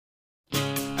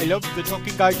I love the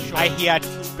Talking Guys show. I hear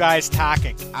two guys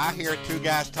talking. I hear two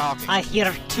guys talking. I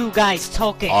hear two guys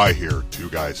talking. I hear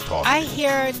two guys talking. I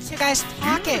hear two guys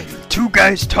talking. Two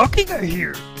guys talking, I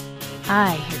hear.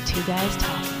 I hear two guys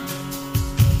talking.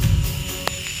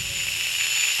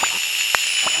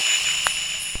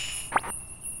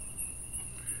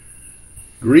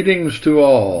 Greetings to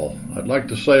all. I'd like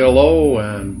to say hello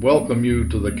and welcome you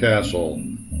to the castle.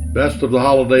 Best of the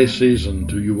holiday season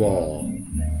to you all.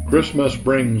 Christmas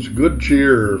brings good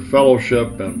cheer,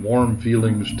 fellowship, and warm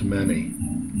feelings to many.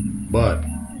 But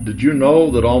did you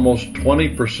know that almost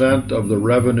 20% of the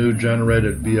revenue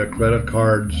generated via credit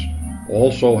cards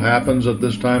also happens at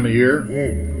this time of year?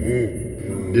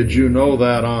 Did you know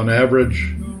that on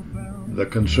average, the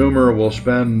consumer will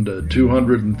spend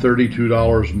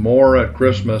 $232 more at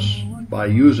Christmas by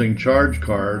using charge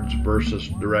cards versus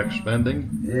direct spending?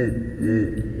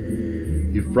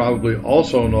 You've probably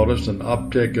also noticed an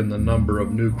uptick in the number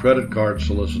of new credit card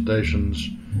solicitations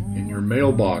in your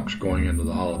mailbox going into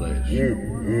the holidays.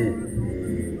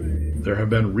 There have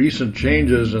been recent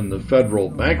changes in the federal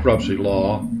bankruptcy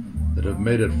law that have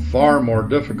made it far more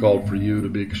difficult for you to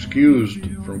be excused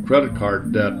from credit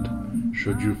card debt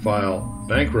should you file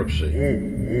bankruptcy.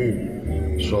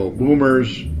 So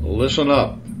boomers, listen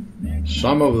up.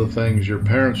 Some of the things your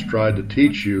parents tried to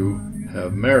teach you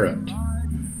have merit.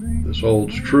 This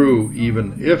holds true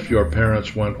even if your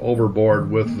parents went overboard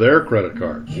with their credit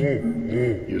cards.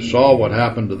 You saw what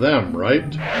happened to them, right?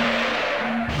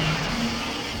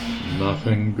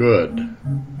 Nothing good.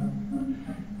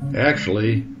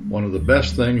 Actually, one of the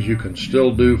best things you can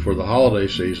still do for the holiday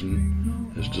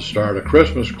season is to start a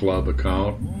Christmas Club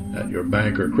account at your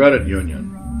bank or credit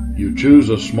union. You choose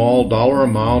a small dollar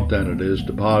amount and it is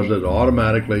deposited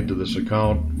automatically to this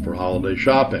account for holiday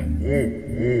shopping.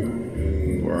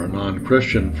 For our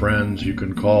non-Christian friends, you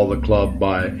can call the club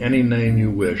by any name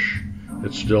you wish.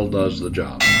 It still does the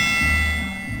job.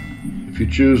 If you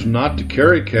choose not to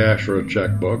carry cash or a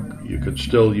checkbook, you can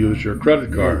still use your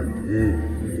credit card.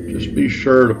 Just be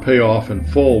sure to pay off in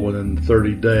full within the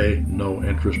 30-day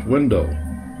no-interest window.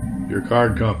 Your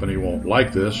card company won't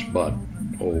like this, but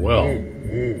oh well.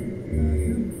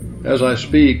 As I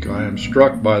speak, I am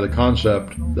struck by the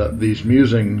concept that these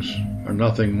musings are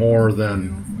nothing more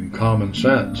than common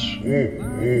sense.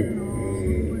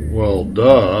 Well,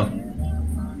 duh.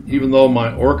 Even though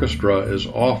my orchestra is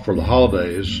off for the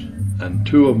holidays and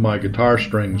two of my guitar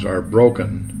strings are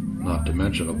broken, not to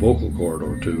mention a vocal cord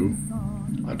or two,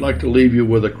 I'd like to leave you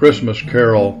with a Christmas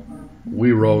carol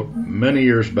we wrote many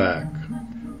years back.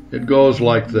 It goes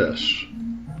like this.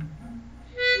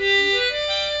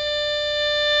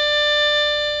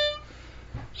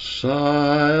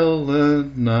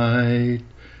 Silent night,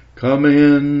 come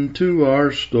into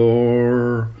our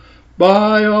store,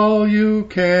 buy all you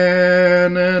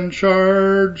can and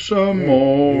charge some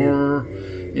more.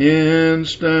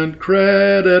 Instant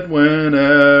credit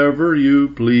whenever you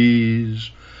please.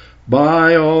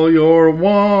 Buy all your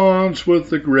wants with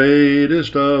the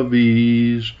greatest of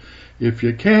ease. If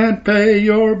you can't pay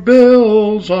your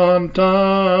bills on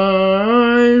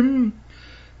time,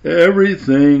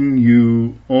 everything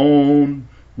you own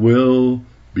will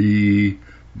be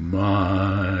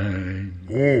mine.